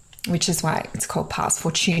 which is why it's called pars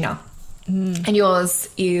fortuna. And yours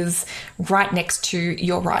is right next to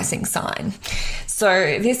your rising sign.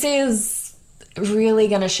 So this is really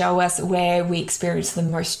going to show us where we experience the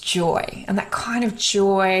most joy, and that kind of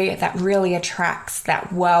joy that really attracts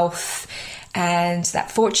that wealth and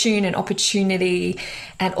that fortune and opportunity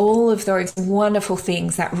and all of those wonderful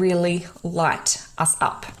things that really light us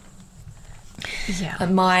up. Yeah.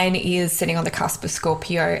 And mine is sitting on the cusp of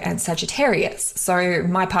Scorpio and Sagittarius. So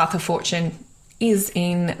my path of fortune is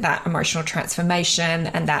in that emotional transformation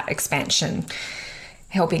and that expansion,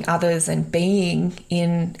 helping others and being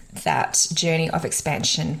in that journey of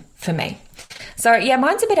expansion for me. So yeah,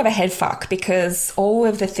 mine's a bit of a head fuck because all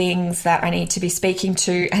of the things that I need to be speaking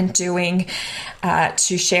to and doing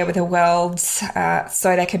to share with the world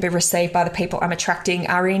so they can be received by the people I'm attracting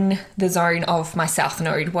are in the zone of my South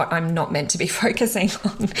Node, what I'm not meant to be focusing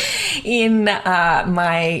on in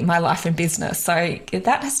my life and business. So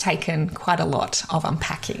that has taken quite a lot of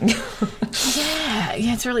unpacking. Yeah,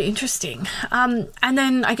 it's really interesting. And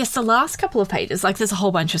then I guess the last couple of pages, like there's a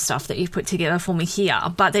whole bunch of stuff that you've put together for me here,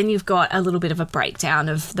 but then you've got a little bit of a breakdown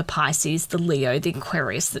of the Pisces, the Leo, the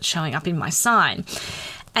Aquarius that's showing up in my sign.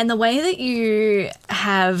 And the way that you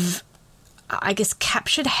have, I guess,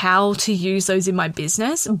 captured how to use those in my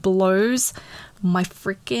business blows my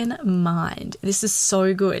freaking mind. This is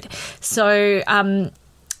so good. So,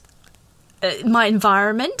 my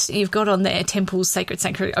environment, you've got on there temples, sacred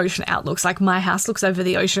sanctuary, ocean outlooks. Like my house looks over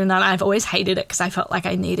the ocean, and I've always hated it because I felt like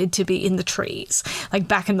I needed to be in the trees, like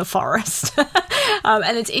back in the forest.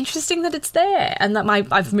 And it's interesting that it's there, and that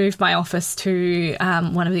I've moved my office to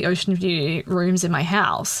one of the ocean view rooms in my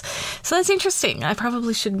house. So that's interesting. I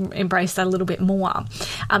probably should embrace that a little bit more.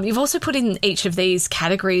 You've also put in each of these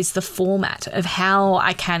categories the format of how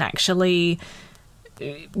I can actually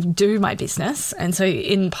do my business. And so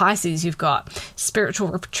in Pisces, you've got spiritual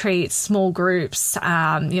retreats, small groups,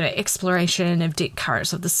 exploration of deep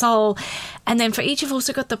currents of the soul. And then for each, you've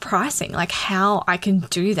also got the pricing, like how I can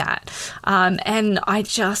do that. And I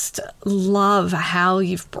just love how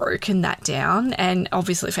you've broken that down. And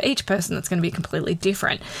obviously for each person, that's going to be completely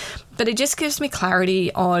different. But it just gives me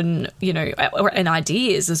clarity on, and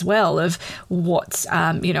ideas as well of what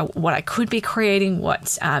I could be creating,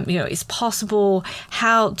 what, is possible,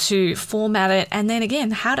 how to format it, and then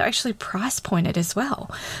again, how to actually price point it as well.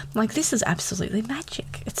 Like, this is absolutely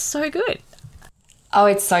magic. It's so good. Oh,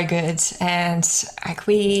 it's so good. And like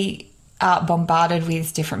we are bombarded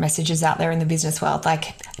with different messages out there in the business world,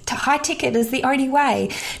 like high ticket is the only way.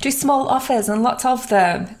 Do small offers and lots of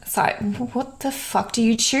them. It's like, what the fuck do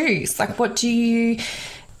you choose? Like, what do you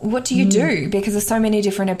do? Because there's so many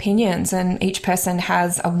different opinions, and each person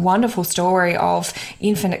has a wonderful story of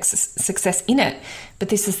infinite success in it. But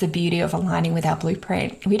this is the beauty of aligning with our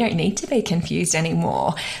blueprint. We don't need to be confused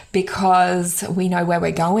anymore because we know where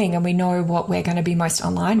we're going and we know what we're going to be most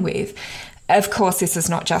aligned with. Of course, this is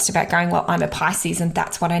not just about going, well, I'm a Pisces and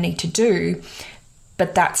that's what I need to do.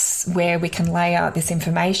 But that's where we can layer this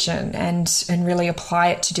information and really apply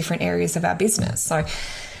it to different areas of our business. So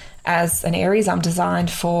as an Aries, I'm designed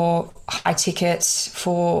for high ticket,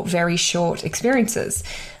 for very short experiences.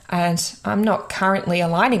 And I'm not currently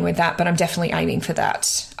aligning with that, but I'm definitely aiming for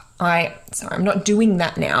that. I'm not doing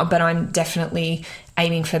that now, but I'm definitely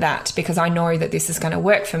aiming for that because I know that this is going to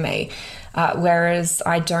work for me. Whereas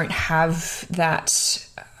I don't have that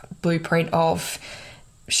blueprint of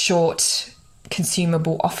short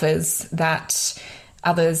consumable offers that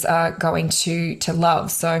others are going to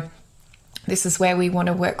love. So this is where we want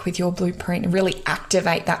to work with your blueprint and really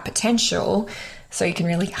activate that potential so you can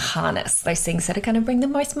really harness those things that are going to bring the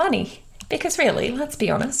most money. Because really, let's be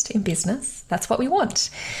honest, in business, that's what we want.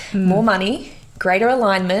 More money, greater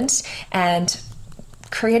alignment, and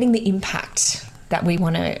creating the impact that we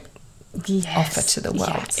want to offer to the world.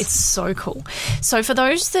 Yeah, it's so cool. So for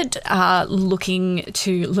those that are looking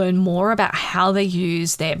to learn more about how they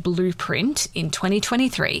use their blueprint in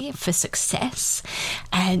 2023 for success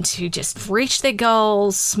and to just reach their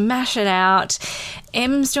goals, smash it out,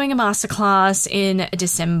 Em's doing a masterclass in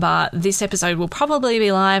December. This episode will probably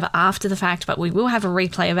be live after the fact, but we will have a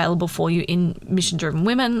replay available for you in Mission Driven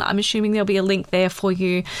Women. I'm assuming there'll be a link there for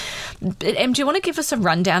you. But Em, do you want to give us a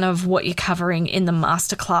rundown of what you're covering in the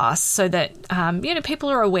masterclass so that people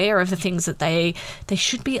are aware of the things that they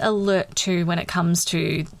should be alert to when it comes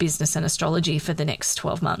to business and astrology for the next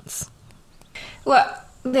 12 months? Well,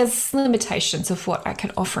 there's limitations of what I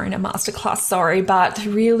can offer in a masterclass, sorry, but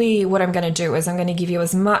really what I'm going to do is I'm going to give you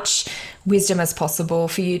as much wisdom as possible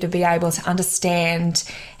for you to be able to understand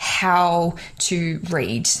how to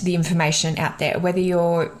read the information out there, whether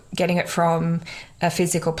you're getting it from a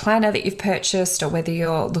physical planner that you've purchased or whether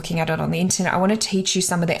you're looking at it on the internet. I want to teach you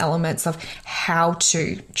some of the elements of how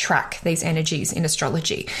to track these energies in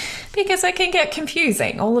astrology because it can get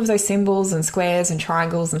confusing. All of those symbols and squares and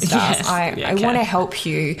triangles and stars. Yes, I want to help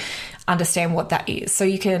you understand what that is so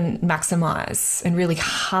you can maximize and really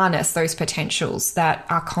harness those potentials that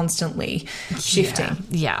are constantly shifting.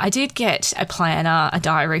 Yeah, I did get a planner, a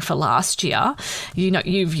diary for last year.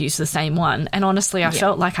 You've used the same one. And honestly, I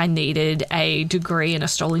felt like I needed a degree in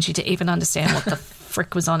astrology to even understand what the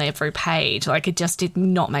frick was on every page. Like, it just did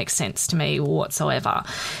not make sense to me whatsoever.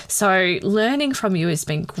 So learning from you has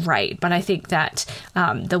been great, but I think that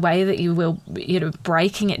the way that you will,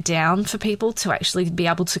 breaking it down for people to actually be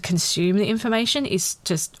able to consume the information is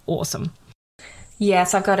just awesome.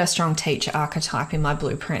 Yes, I've got a strong teacher archetype in my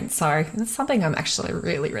blueprint, so it's something I'm actually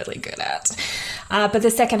really, really good at. But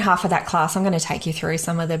the second half of that class, I'm going to take you through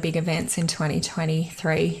some of the big events in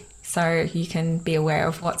 2023 so you can be aware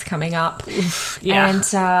of what's coming up. Yeah.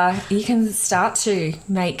 And you can start to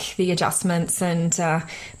make the adjustments and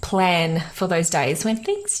plan for those days when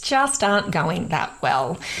things just aren't going that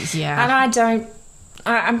well. Yeah. And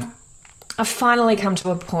I've finally come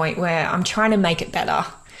to a point where I'm trying to make it better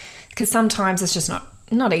because sometimes it's just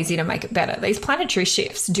not easy to make it better. These planetary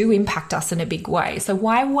shifts do impact us in a big way. So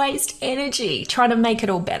why waste energy trying to make it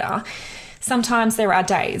all better? Sometimes there are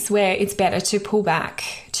days where it's better to pull back,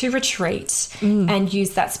 to retreat and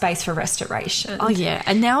use that space for restoration. Oh, yeah.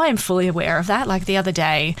 And now I'm fully aware of that. Like the other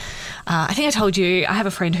day, I think I told you I have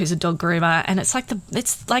a friend who's a dog groomer and it's like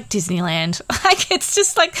Disneyland. Like, it's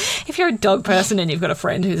just like if you're a dog person and you've got a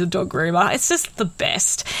friend who's a dog groomer, it's just the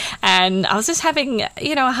best. And I was just having,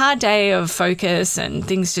 a hard day of focus and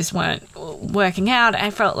things just weren't working out. I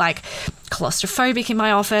felt like claustrophobic in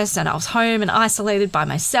my office and I was home and isolated by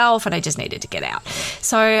myself and I just needed to get out.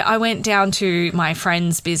 So I went down to my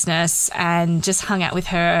friend's business and just hung out with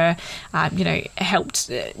her, helped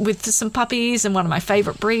with some puppies, and one of my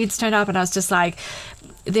favorite breeds turned up and I was just like,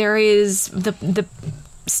 there is the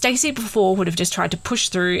Stacey before would have just tried to push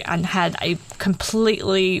through and had a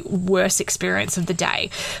completely worse experience of the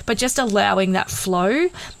day. But just allowing that flow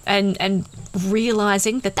and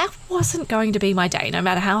realizing that wasn't going to be my day, no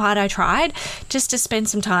matter how hard I tried, just to spend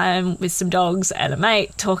some time with some dogs and a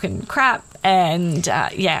mate talking crap. And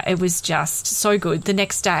it was just so good. The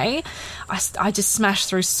next day, I just smashed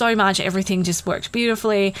through so much. Everything just worked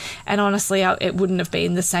beautifully. And honestly, it wouldn't have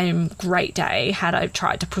been the same great day had I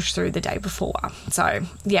tried to push through the day before. So,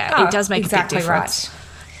 it does make a big difference.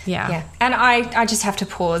 Right. Yeah. And I just have to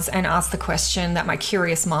pause and ask the question that my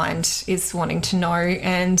curious mind is wanting to know.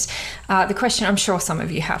 And the question I'm sure some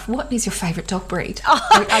of you have, what is your favourite dog breed?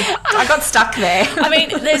 I got stuck there. I mean,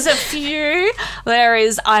 there's a few.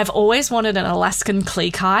 I've always wanted an Alaskan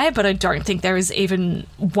Klekai, but I don't think there is even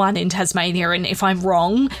one in Tasmania. And if I'm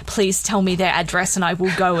wrong, please tell me their address and I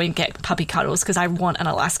will go and get puppy cuddles because I want an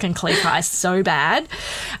Alaskan Klekai so bad.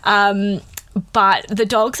 But the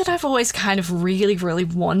dog that I've always kind of really, really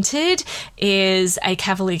wanted is a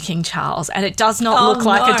Cavalier King Charles. And it does not look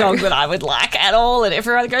like a dog that I would like at all. And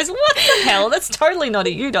everyone goes, what the hell? That's totally not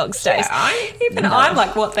a you dog, Stace. Yeah, I'm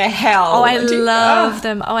like, what the hell? Oh, I love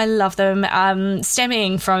them. Oh, I love them.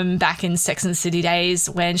 Stemming from back in Sex and the City days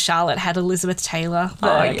when Charlotte had Elizabeth Taylor,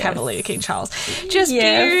 the Cavalier King Charles. Just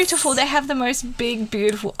beautiful. They have the most big,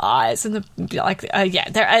 beautiful eyes. And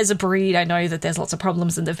they're as a breed, I know that there's lots of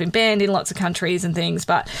problems and they've been banned in lots of countries and things,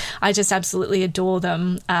 but I just absolutely adore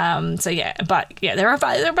them. There are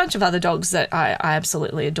a bunch of other dogs that I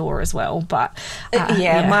absolutely adore as well. But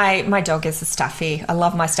my dog is a Staffy. I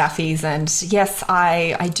love my Staffies, and yes,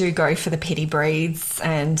 I do go for the pity breeds,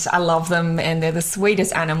 and I love them, and they're the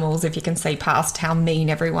sweetest animals if you can see past how mean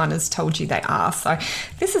everyone has told you they are. So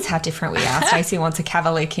this is how different we are. Stacey wants a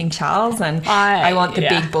Cavalier King Charles, and I want the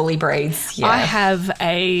big bully breeds. Yeah. I have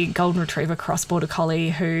a Golden Retriever cross border collie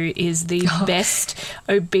who is the best,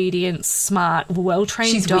 obedient, smart,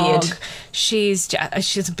 well-trained dog. Weird. She's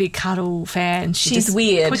a big cuddle fan. She's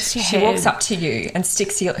weird. She walks up to you and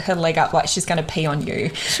sticks her leg up like she's going to pee on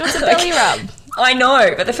you. She wants a belly rub. I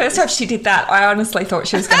know, but the first time she did that, I honestly thought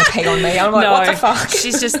she was going to pee on me. I'm like, what the fuck?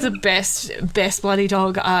 She's just the best bloody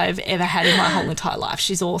dog I've ever had in my whole entire life.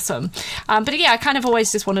 She's awesome. But yeah, I kind of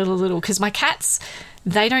always just wanted a little, because my cats,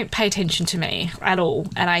 they don't pay attention to me at all,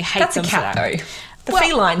 and I hate them for that. That's a cat, though. The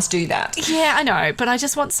felines do that. Yeah, I know, but I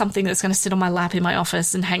just want something that's going to sit on my lap in my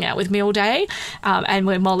office and hang out with me all day. And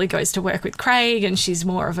when Molly goes to work with Craig and she's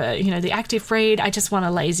more of a, the active breed, I just want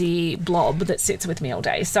a lazy blob that sits with me all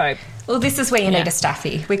day. So, well, this is where you need a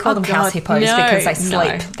Staffy. We call them house hippos because they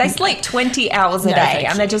sleep. They sleep 20 hours a day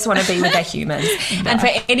and they just want to be with their humans. And for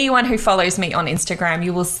anyone who follows me on Instagram,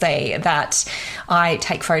 you will see that I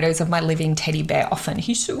take photos of my living teddy bear often.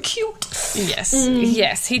 He's so cute. Yes,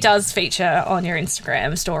 yes, he does feature on your Instagram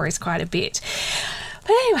stories quite a bit.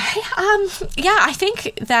 But anyway, I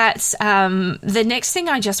think that the next thing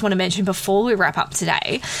I just want to mention before we wrap up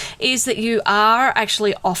today is that you are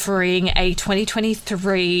actually offering a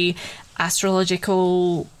 2023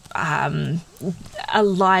 astrological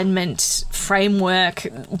alignment framework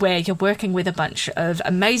where you're working with a bunch of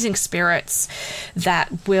amazing spirits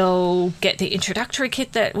that will get the introductory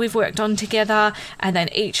kit that we've worked on together, and then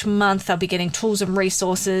each month they'll be getting tools and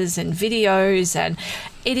resources and videos, and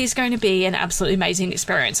it is going to be an absolutely amazing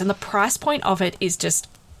experience, and the price point of it is just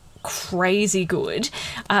crazy good.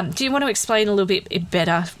 Do you want to explain a little bit in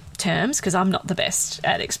better terms, because I'm not the best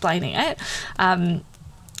at explaining it,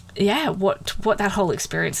 what that whole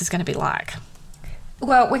experience is going to be like?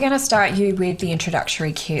 Well, we're going to start you with the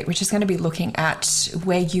introductory kit, which is going to be looking at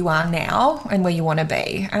where you are now and where you want to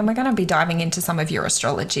be. And we're going to be diving into some of your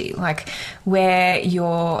astrology, like where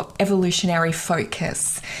your evolutionary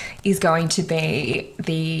focus is going to be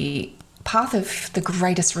the path of the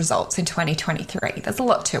greatest results in 2023. There's a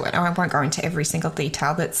lot to it. I won't go into every single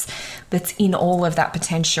detail that's in all of that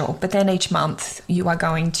potential. But then each month you are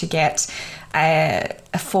going to get a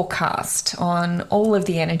forecast on all of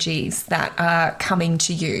the energies that are coming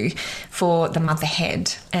to you for the month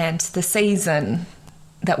ahead and the season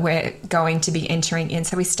that we're going to be entering in.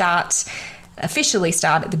 So we officially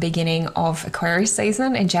start at the beginning of Aquarius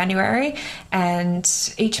season in January,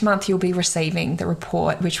 and each month you'll be receiving the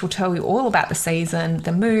report which will tell you all about the season,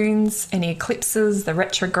 the moons, any eclipses, the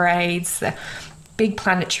retrogrades, the big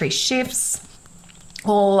planetary shifts,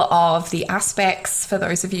 all of the aspects for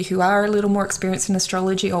those of you who are a little more experienced in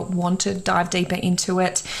astrology or want to dive deeper into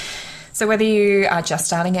it. So whether you are just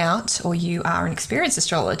starting out or you are an experienced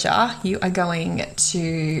astrologer, you are going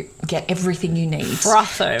to get everything you need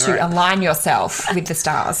to align yourself with the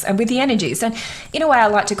stars and with the energies. And in a way, I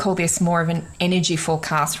like to call this more of an energy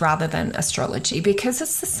forecast rather than astrology, because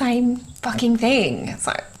it's the same fucking thing.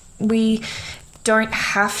 So we don't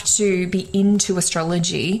have to be into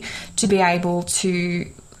astrology to be able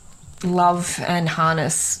to love and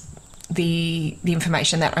harness the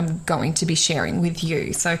information that I'm going to be sharing with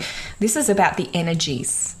you. So this is about the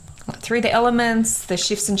energies through the elements, the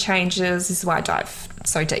shifts and changes. This is why I dive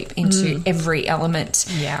so deep into every element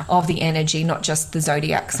of the energy, not just the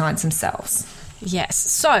zodiac signs themselves. Yes.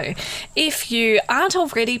 So if you aren't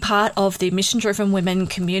already part of the Mission Driven Women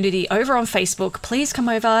community over on Facebook, please come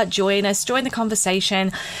over, join us, join the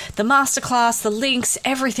conversation, the masterclass, the links,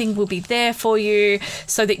 everything will be there for you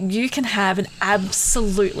so that you can have an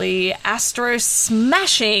absolutely astro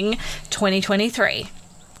smashing 2023.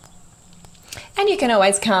 And you can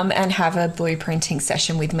always come and have a blueprinting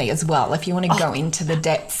session with me as well if you want to go into the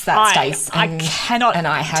depths that Stace I cannot and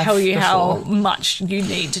I have tell you before. how much you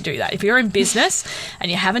need to do that. If you're in business and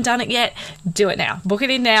you haven't done it yet, do it now. Book it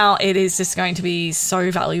in now. It is just going to be so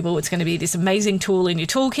valuable. It's going to be this amazing tool in your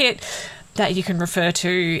toolkit that you can refer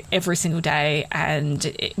to every single day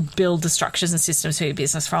and build the structures and systems for your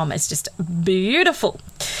business from. It's just beautiful.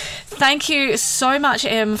 Thank you so much,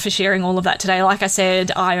 Em, for sharing all of that today. Like I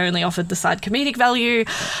said, I only offered the side comedic value.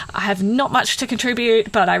 I have not much to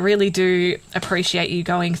contribute, but I really do appreciate you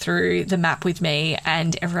going through the map with me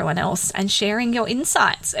and everyone else and sharing your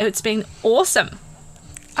insights. It's been awesome.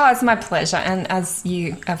 Oh, it's my pleasure. And as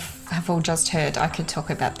you have all just heard, I could talk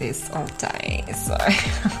about this all day. So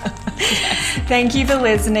thank you for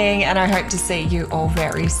listening, and I hope to see you all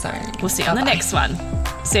very soon. We'll see you on the next one.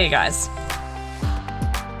 See you guys.